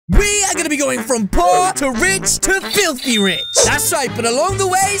We are gonna be going from poor to rich to filthy rich. That's right, but along the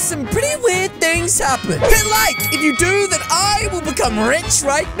way, some pretty weird things happen. Hit like if you do, then I will become rich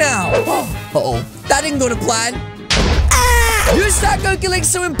right now. Uh-oh, that didn't go to plan. Use that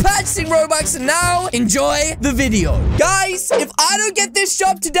Calixo in purchasing Robux, and now enjoy the video. Guys, if I don't get this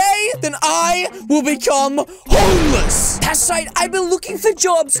job today, then I will become homeless. That's right, I've been looking for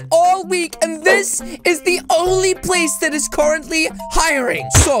jobs all week, and this is the only place that is currently hiring.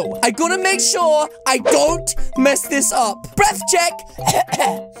 So, I gotta make sure I don't mess this up. Breath check.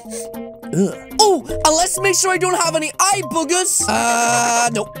 Oh, and let's make sure I don't have any eye boogers.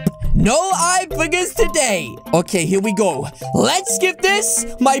 Nope. No eye boogers today. Okay, here we go. Let's give this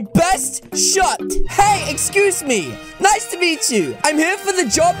my best shot. Hey, excuse me. Nice to meet you. I'm here for the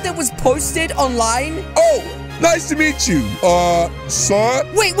job that was posted online. Oh, nice to meet you. Sir?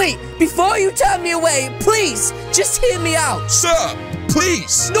 Wait. Before you turn me away, please, just hear me out. Sir,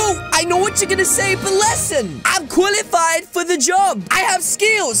 please. No, I know what you're gonna say, but listen. I'm qualified for the job. I have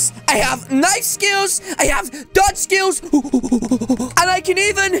skills. I have knife skills. I have dodge skills. And I can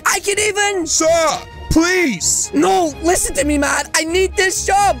even... Sir, please. No, listen to me, man. I need this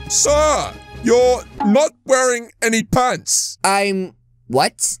job. Sir, you're not wearing any pants.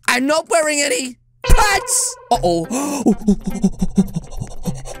 What? I'm not wearing any pants. Uh-oh.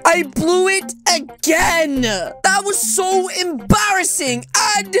 I blew it again. That was so embarrassing.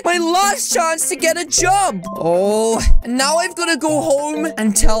 And my last chance to get a job. Oh, and now I've got to go home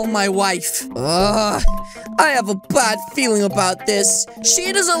and tell my wife. I have a bad feeling about this.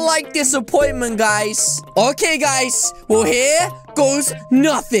 She doesn't like disappointment, guys. Okay, guys. Well, here goes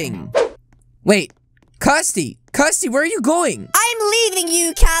nothing. Wait, Kirsty, where are you going? I'm leaving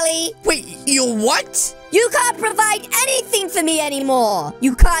you, Callie. Wait, you what? You can't provide anything for me anymore.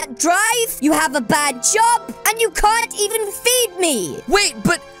 You can't drive, you have a bad job, and you can't even feed me. Wait,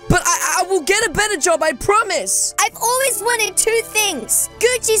 but I will get a better job, I promise. I've always wanted two things.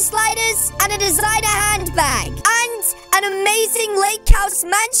 Gucci sliders and a designer handbag. And an amazing lake house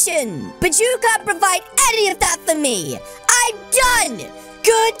mansion. But you can't provide any of that for me. I'm done.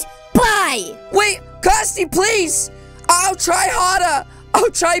 Goodbye. Wait, Kirsty, please. I'll try harder.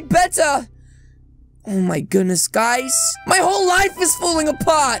 I'll try better. Oh my goodness, guys. My whole life is falling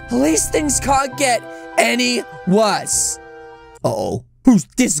apart. At least things can't get any worse. Uh-oh. Who's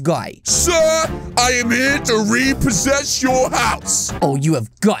this guy? Sir, I am here to repossess your house. Oh, you have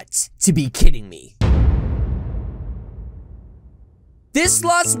got to be kidding me. This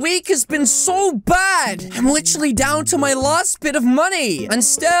last week has been so bad. I'm literally down to my last bit of money. And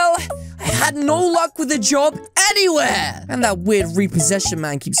still, I had no luck with a job anywhere. And that weird repossession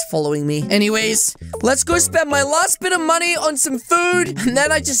man keeps following me. Anyways, let's go spend my last bit of money on some food. And then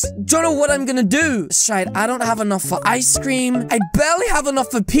I just don't know what I'm gonna do. That's right, I don't have enough for ice cream. I barely have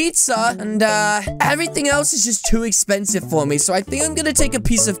enough for pizza. And everything else is just too expensive for me. So I think I'm gonna take a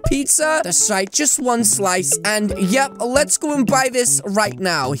piece of pizza. That's right, just one slice. And yep, let's go and buy this right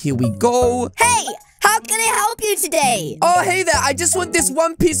now. Here we go. Hey, how can I help you today? Oh, hey there. I just want this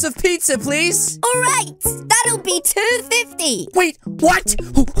one piece of pizza, please. All right, that'll be $2.50. Wait, what?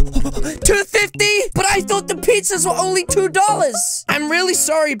 $2.50? But I thought the pizzas were only $2. I'm really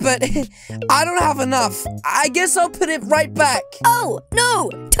sorry, but I don't have enough. I guess I'll put it right back. Oh, no,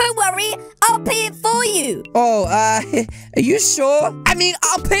 don't worry. I'll pay it for you. Oh, are you sure? I mean,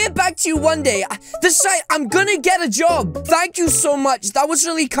 I'll pay it back to you one day. That's right, I'm gonna get a job. Thank you so much. That was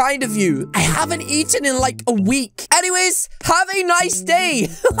really kind of you. I haven't eaten in like a week. Anyways, have a nice day.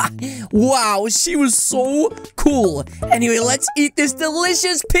 Wow, she was so cool. Anyway, let's eat this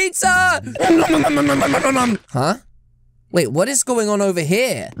delicious pizza. Huh? Wait, what is going on over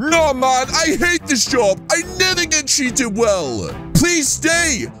here? No, man, I hate this job. I never get treated well. Please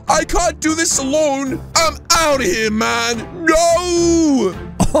stay. I can't do this alone. I'm out of here, man. No.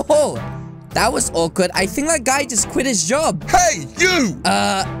 Oh, that was awkward. I think that guy just quit his job. Hey, you.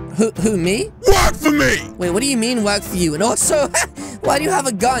 Who, me? Work for me. Wait, what do you mean work for you? And also, why do you have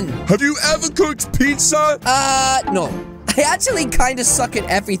a gun? Have you ever cooked pizza? No. I actually kind of suck at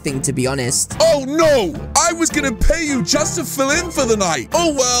everything, to be honest. Oh, no. I was gonna pay you just to fill in for the night.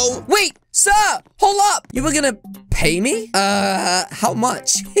 Oh, well. Wait, sir, hold up. You were gonna pay me? How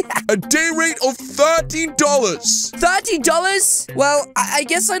much? A day rate of $30. $30? Well, I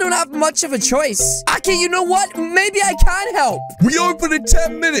guess I don't have much of a choice. Okay, you know what? Maybe I can help. We open in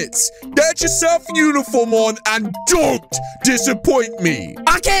 10 minutes. Get yourself a uniform on and don't disappoint me.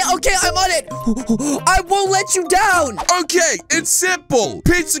 Okay, I'm on it. I won't let you down. Okay, it's simple.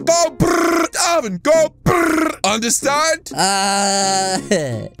 Pizza go brrr, oven go brrr. Understand? I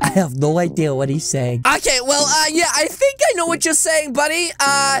have no idea what he's saying. Okay, well, you Yeah, I think I know what you're saying, buddy.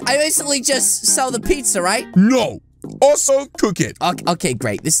 I basically just sell the pizza, right? No. Also, cook it. Okay,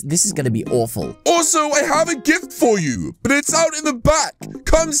 great. This is gonna be awful. Also, I have a gift for you, but it's out in the back.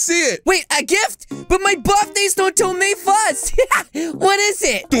 Come see it. Wait, a gift? But my birthday's not till May 1st. What is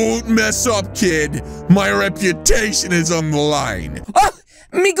it? Don't mess up, kid. My reputation is on the line. Oh,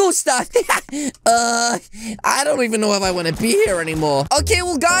 me gusta. I don't even know if I want to be here anymore. Okay,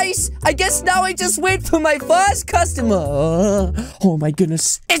 well, guys, I guess now I just wait for my first customer. Oh, my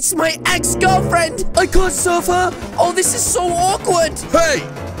goodness. It's my ex-girlfriend. I can't serve her. Oh, this is so awkward. Hey,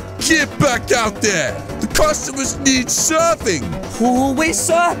 get back out there. The customers need serving. Oh, wait,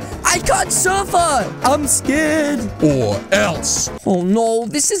 sir. I can't serve her. I'm scared. Or else. Oh, no,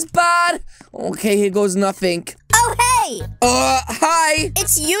 this is bad. Okay, here goes nothing. Oh, hey! Hi.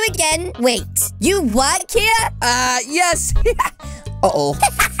 It's you again. Wait, you work here? Yes. Uh-oh.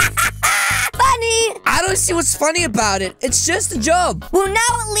 Funny! I don't see what's funny about it. It's just a job. Well,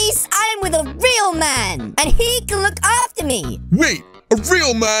 now at least I'm with a real man, and he can look after me. Wait, a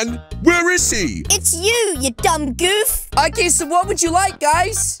real man? Where is he? It's you dumb goof. Okay, so what would you like,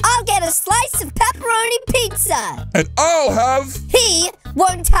 guys? I'll get a slice of pepperoni pizza. And I'll have... He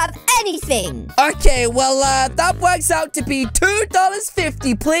won't have anything. Okay, well, that works out to be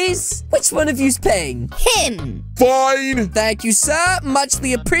 $2.50, please. Which one of you's paying? Him. Fine. Thank you, sir.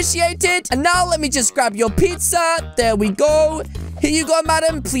 Muchly appreciated. And now let me just grab your pizza. There we go. Here you go,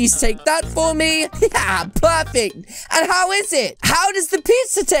 madam. Please take that for me. Yeah, perfect. And how is it? How does the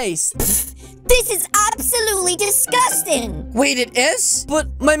pizza taste? This is absolutely disgusting. Wait, it is? But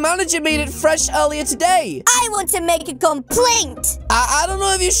my manager made it fresh earlier today. I want to make a complaint. I don't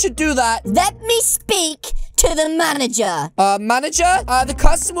know if you should do that. Let me speak to the manager. Manager? The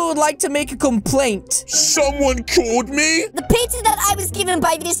customer would like to make a complaint. Someone called me? The pizza that I was given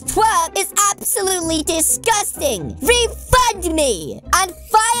by this twerp is absolutely disgusting. Refund me and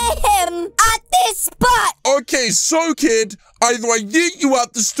fire him at this spot. Okay, so kid, either I yeet you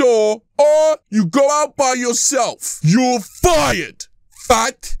out the store or you go out by yourself. You're fired.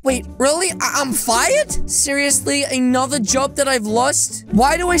 Fat. Wait, really? I'm fired? Seriously? Another job that I've lost?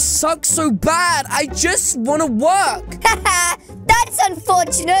 Why do I suck so bad? I just want to work. Haha, that's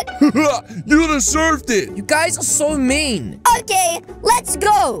unfortunate. You deserved it. You guys are so mean. Okay, let's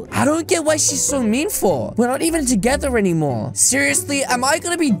go. I don't get why she's so mean for. We're not even together anymore. Seriously, am I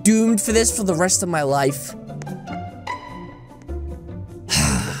gonna be doomed for this for the rest of my life?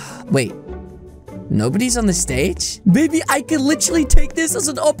 Wait. Nobody's on the stage? Maybe I could literally take this as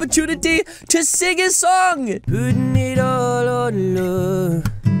an opportunity to sing a song. Putting it all on love.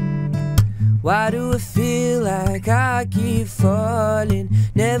 Why do I feel like I keep falling?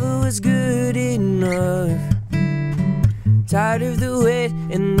 Never was good enough. Tired of the weight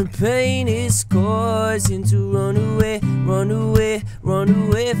and the pain it's causing to run away, run away, run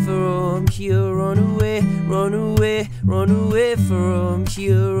away from here, run away, run away, run away from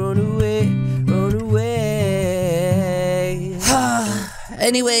here, run away, run away.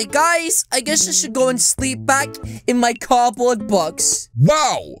 Anyway, guys, I guess I should go and sleep back in my cardboard box.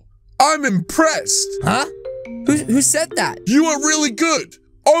 Wow, I'm impressed. Huh? Who said that? You are really good.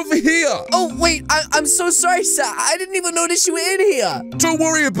 Over here. Oh, wait, I'm so sorry, sir. I didn't even notice you were in here. Don't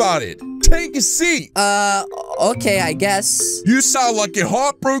worry about it. Take a seat. Okay, I guess. You sound like a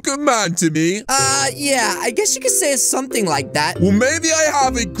heartbroken man to me. Yeah, I guess you could say something like that. Well, maybe I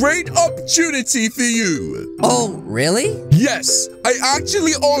have a great opportunity for you. Oh, really? Yes, I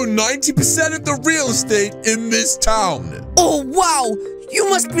actually own 90% of the real estate in this town. Oh, wow. You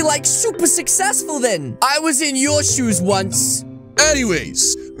must be, like, super successful then. I was in your shoes once.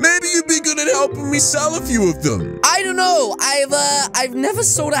 Anyways, maybe you'd be good at helping me sell a few of them. I don't know. I've never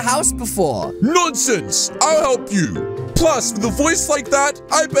sold a house before. Nonsense. I'll help you. Plus, with a voice like that,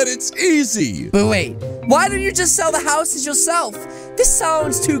 I bet it's easy. But wait, why don't you just sell the houses yourself? This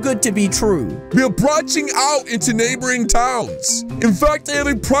sounds too good to be true. We are branching out into neighboring towns. In fact, I have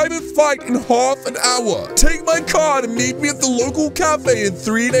a private flight in half an hour. Take my card and meet me at the local cafe in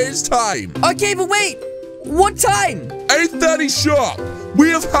 3 days' time. Okay, but wait. What time? 8:30 sharp. We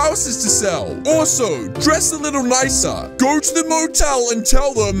have houses to sell. Also, dress a little nicer. Go to the motel and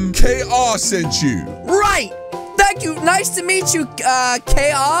tell them KR sent you. Right. Thank you. Nice to meet you,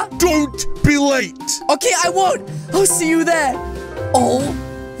 KR. Don't be late. Okay, I won't. I'll see you there. Oh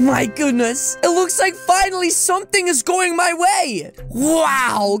My goodness. It looks like finally something is going my way.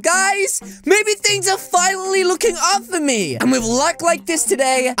 Wow, guys. Maybe things are finally looking up for me. And with luck like this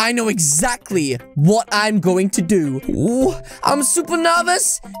today, I know exactly what I'm going to do. Ooh, I'm super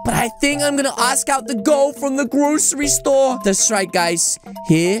nervous, but I think I'm gonna ask out the girl from the grocery store. That's right, guys.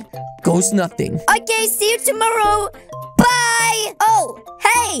 Here goes nothing. Okay, see you tomorrow. Bye. Oh,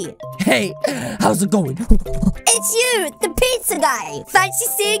 hey. Hey, how's it going? It's you, the pizza guy. Fancy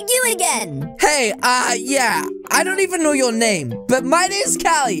seeing you again. Hey, yeah. I don't even know your name, but my name's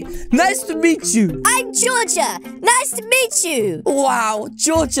Callie. Nice to meet you. I'm Georgia. Nice to meet you. Wow,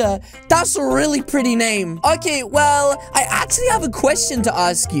 Georgia. That's a really pretty name. Okay, well, I actually have a question to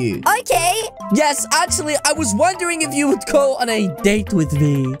ask you. Okay. Yes, actually, I was wondering if you would go on a date with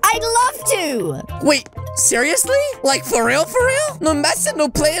me. I'd love to. Wait, seriously? Like, for real, for real? No messing, no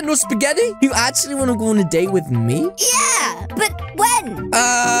playing, no spaghetti? You actually want to go on a date with me? Yeah, but when?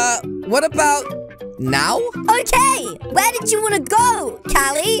 What about now? Okay, where did you want to go,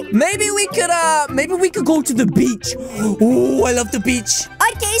 Callie? Maybe we could go to the beach. Oh, I love the beach.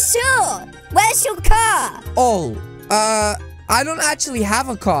 Okay, sure. Where's your car? Oh, I don't actually have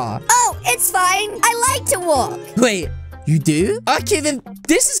a car. Oh, it's fine. I like to walk. Wait, you do? Okay, then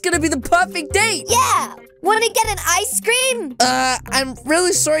this is gonna be the perfect date. Yeah. Want to get an ice cream? I'm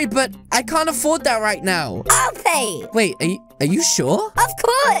really sorry, but I can't afford that right now. I'll pay. Wait, are you sure? Of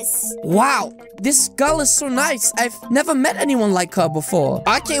course. Wow, this girl is so nice. I've never met anyone like her before.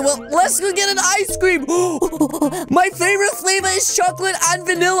 Okay, well, let's go get an ice cream. My favorite flavor is chocolate and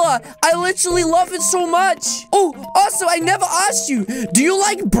vanilla. I literally love it so much. Oh, also, I never asked you. Do you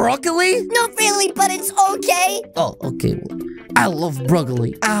like broccoli? Not really, but it's okay. Oh, okay. I love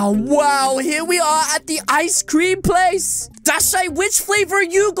broccoli. Oh, wow. Here we are at the ice cream place. Dasha, which flavor are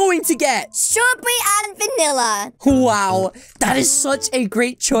you going to get? Strawberry and vanilla. Wow. That is such a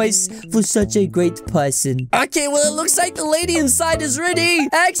great choice for such a great person. Okay, well, it looks like the lady inside is ready.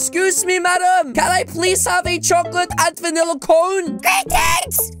 Excuse me, madam. Can I please have a chocolate and vanilla cone?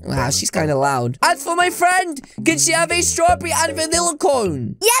 Greetings. Wow, she's kind of loud. And for my friend, can she have a strawberry and vanilla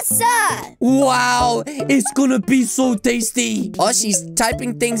cone? Yes, sir. Wow, it's gonna be so tasty. Oh, she's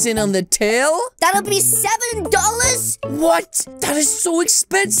typing things in on the till. That'll be $7. What? That is so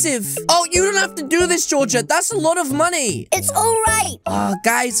expensive. Oh, you don't have to do this, Georgia. That's a lot of money. It's all right. Oh,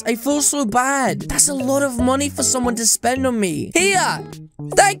 guys, I feel so bad. That's a lot of money for someone to spend on me. Here.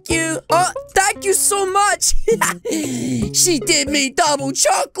 Thank you. Oh, thank you so much. She did me double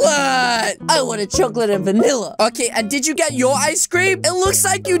chocolate. I want a chocolate and vanilla. Okay, and did you get your ice cream? It looks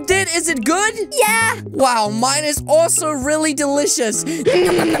like you did. Is it good? Yeah. Wow, mine is also really delicious.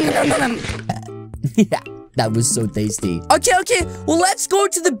 Yeah. That was so tasty. Okay. Well, let's go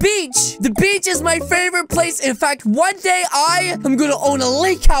to the beach. The beach is my favorite place. In fact, one day I am gonna own a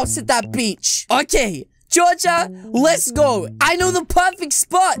lake house at that beach. Okay. Georgia, let's go. I know the perfect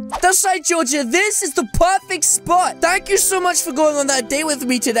spot. That's right, Georgia. This is the perfect spot. Thank you so much for going on that date with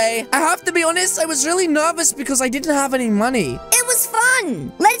me today. I have to be honest, I was really nervous because I didn't have any money. It was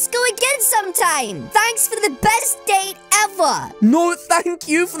fun. Let's go again sometime. Thanks for the best date ever. No, thank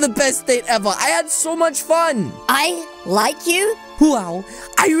you for the best date ever. I had so much fun. I like you? Wow,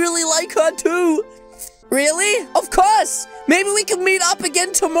 I really like her too. Really? Of course. Maybe we can meet up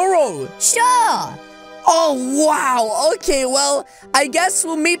again tomorrow. Sure. Oh, wow. Okay, well, I guess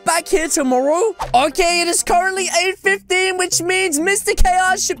we'll meet back here tomorrow. Okay, it is currently 8:15, which means Mr.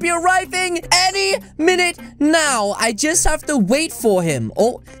 Chaos should be arriving any minute now. I just have to wait for him.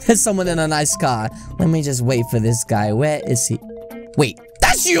 Oh, there's someone in a nice car. Let me just wait for this guy. Where is he? Wait.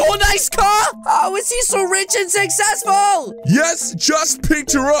 That's your nice car? How is he so rich and successful? Yes, just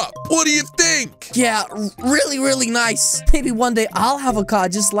picked her up. What do you think? Yeah, really, really nice. Maybe one day I'll have a car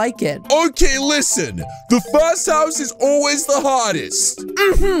just like it. Okay, listen. The first house is always the hardest.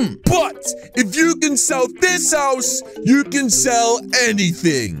 But if you can sell this house, you can sell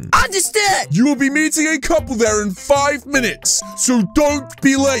anything. Understood. You will be meeting a couple there in 5 minutes, so don't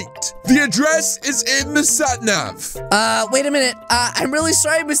be late. The address is in the sat-nav. Wait a minute. I'm really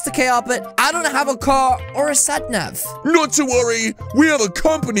sorry, Mr. KR, but I don't have a car or a sat-nav. Not to worry, we have a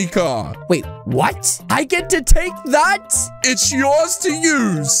company car. Wait, what? I get to take that? It's yours to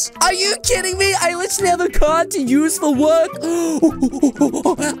use. Are you kidding me? I literally have a car to use for work.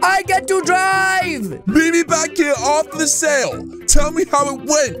 I get to drive. Meet me back here after the sale. Tell me how it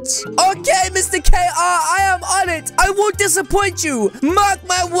went. Okay, Mr. KR, I am on it. I won't disappoint you. Mark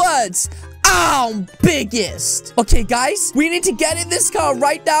my words. I'm biggest. Okay, guys, we need to get in this car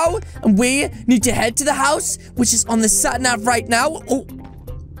right now, and we need to head to the house, which is on the sat-nav right now.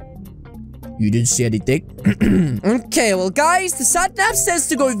 You didn't see anything? Okay, well, guys, the sat-nav says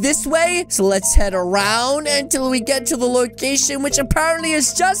to go this way. So let's head around until we get to the location, which apparently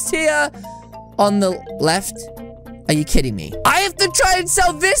is just here on the left. Are you kidding me? I have to try and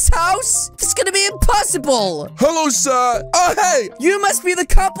sell this house? It's gonna be impossible. Hello, sir. Oh, hey. You must be the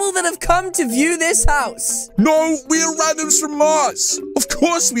couple that have come to view this house. No, we are randoms from Mars. Of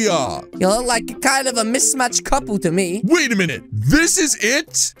course we are. You look like a kind of a mismatched couple to me. Wait a minute. This is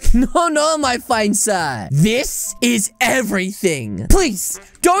it? No, my fine sir. This is everything. Please,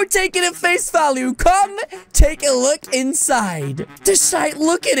 don't take it at face value. Come, take a look inside. Just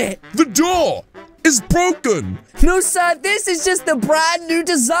look at it. The door is broken. No, sir, this is just a brand new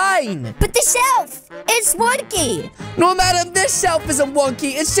design. But the shelf, it's wonky. No, madam, this shelf isn't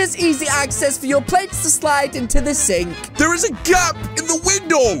wonky. It's just easy access for your plates to slide into the sink. There is a gap in the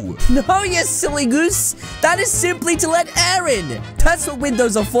window. No, you silly goose. That is simply to let air in. That's what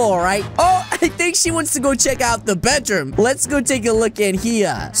windows are for, right? Oh, I think she wants to go check out the bedroom. Let's go take a look in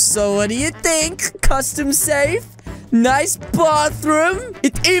here. So what do you think? Custom safe? Nice bathroom.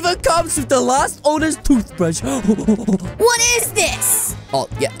 It even comes with the last owner's toothbrush. What is this? Oh,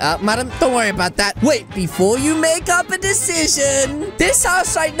 yeah, madam, don't worry about that. Wait, before you make up a decision, this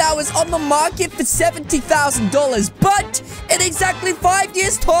house right now is on the market for $70,000, but in exactly 5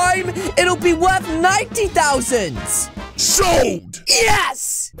 years' time, it'll be worth $90,000. Sold!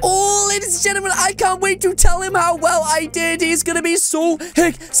 Yes! Oh, ladies and gentlemen, I can't wait to tell him how well I did. He's gonna be so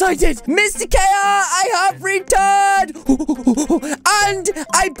excited. Mr. KR, I have returned! And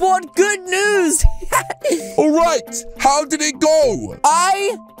I brought good news! All right, how did it go?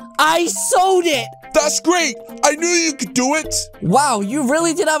 I sold it! That's great. I knew you could do it. Wow, you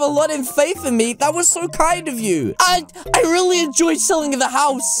really did have a lot of faith in me. That was so kind of you. And I really enjoyed selling the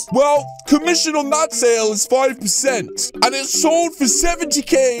house. Well, commission on that sale is 5%. And it's sold for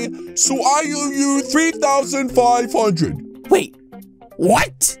 $70K, so I owe you $3,500. Wait,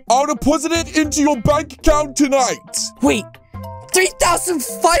 what? I'll deposit it into your bank account tonight. Wait,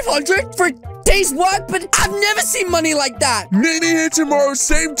 $3,500 for day's work? But I've never seen money like that. Meet me here tomorrow,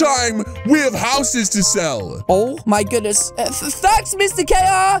 same time. We have houses to sell. Oh, my goodness. Thanks, Mr.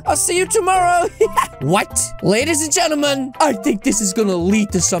 KR. I'll see you tomorrow. What? Ladies and gentlemen, I think this is gonna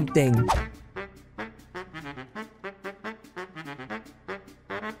lead to something.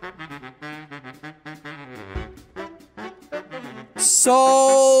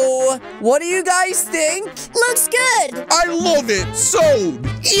 So, what do you guys think? Looks good. I love it. Sold.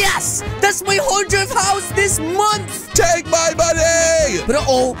 Yes! That's my 100th house this month! Take my money! But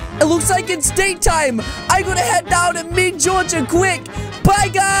uh-oh, it looks like it's daytime. I gotta head down and meet Georgia quick. Bye,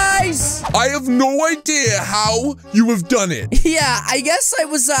 guys! I have no idea how you have done it. Yeah, I guess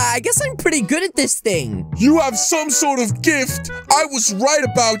I'm pretty good at this thing. You have some sort of gift. I was right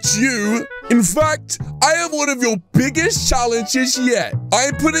about you. In fact, I have one of your biggest challenges yet. I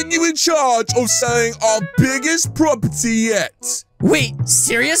am putting you in charge of selling our biggest property yet. Wait,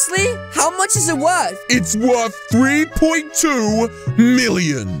 seriously? How much is it worth? It's worth $3.2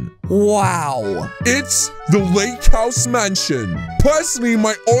 million. Wow. It's the Lake House Mansion. Personally,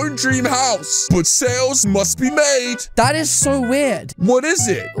 my own dream house. But sales must be made. That is so weird. What is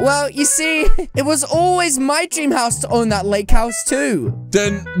it? Well, you see, it was always my dream house to own that lake house too.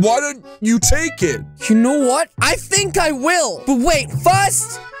 Then why don't you take it? You know what? I think I will. But wait,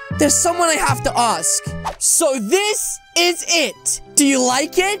 first, there's someone I have to ask. So this is it. Do you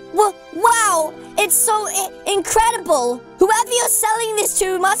like it? Wow, it's so incredible. Whoever you're selling this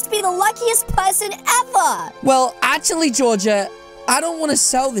to must be the luckiest person ever. Well, actually, Georgia, I don't want to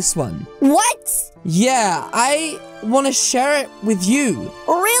sell this one. What? Yeah, I want to share it with you.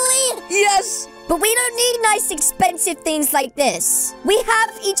 Really? Yes. But we don't need nice, expensive things like this. We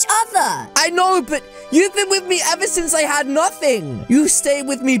have each other. I know, but you've been with me ever since I had nothing. You stayed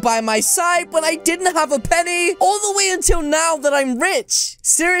with me by my side when I didn't have a penny, all the way until now that I'm rich.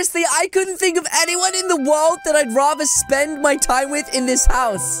 Seriously, I couldn't think of anyone in the world that I'd rather spend my time with in this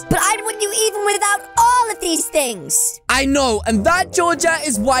house. But I'd want you even without all of these things. I know, and that, Georgia,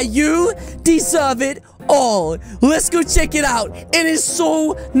 is why you deserve it all. Let's go check it out. It is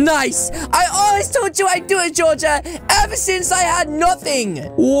so nice. I always told you I'd do it, Georgia, ever since I had nothing.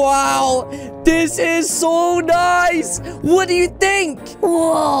 Wow, this is so nice. What do you think?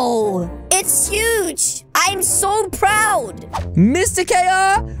 Whoa, it's huge. I'm so proud. Mr.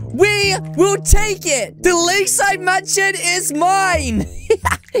 KR, we will take it. The lakeside mansion is mine.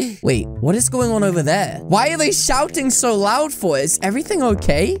 Wait, what is going on over there? Why are they shouting so loud for? Is everything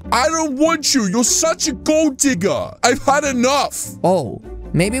okay? I don't want you. You're such a gold digger. I've had enough. Oh,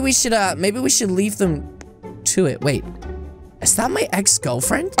 maybe we should leave them to it. Wait. Is that my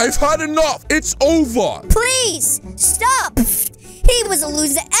ex-girlfriend? I've had enough. It's over. Please, stop. He was a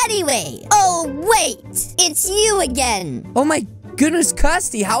loser anyway. Oh, wait. It's you again. Oh my goodness,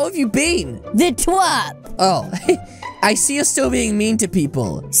 Kirsty, how have you been? The twat. Oh, I see you're still being mean to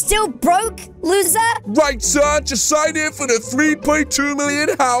people. Still broke, loser? Right, sir. Just sign in for the 3.2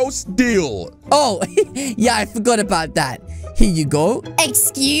 million house deal. Oh, yeah, I forgot about that. Here you go.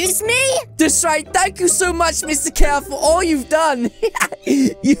 Excuse me? That's right. Thank you so much, Mr. Care, for all you've done.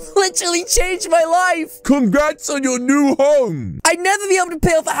 You've literally changed my life. Congrats on your new home. I'd never be able to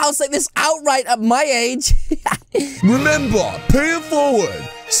pay off a house like this outright at my age. Remember, pay it forward.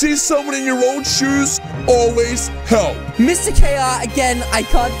 See someone in your old shoes, always help. Mr. KR, again, I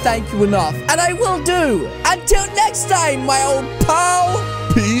can't thank you enough. And I will do. Until next time, my old pal.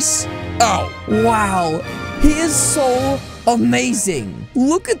 Peace out. Wow, he is so amazing.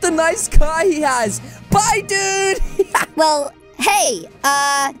 Look at the nice car he has. Bye, dude. Well, hey,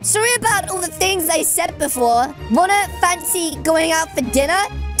 sorry about all the things I said before. Wanna fancy going out for dinner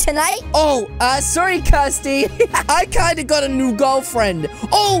tonight? Oh, sorry, Kirsty. I kinda got a new girlfriend.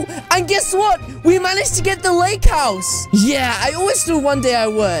 Oh, and guess what? We managed to get the lake house. Yeah, I always knew one day I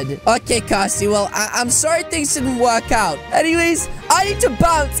would. Okay, Kirsty, well, I'm sorry things didn't work out. Anyways, I need to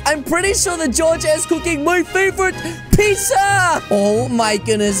bounce. I'm pretty sure that Georgia is cooking my favorite pizza. Oh my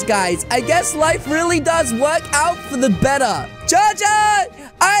goodness, guys. I guess life really does work out for the better. Georgia,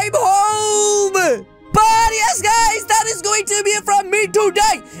 I'm home. But yes, guys, that is going to be it from me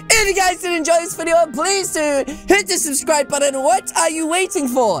today. If you guys did enjoy this video, please do hit the subscribe button. What are you waiting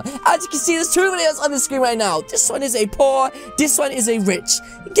for? As you can see, there's two videos on the screen right now. This one is a poor, this one is a rich.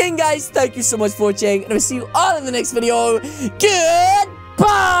 Again, guys, thank you so much for watching, and I'll see you all in the next video.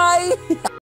 Goodbye!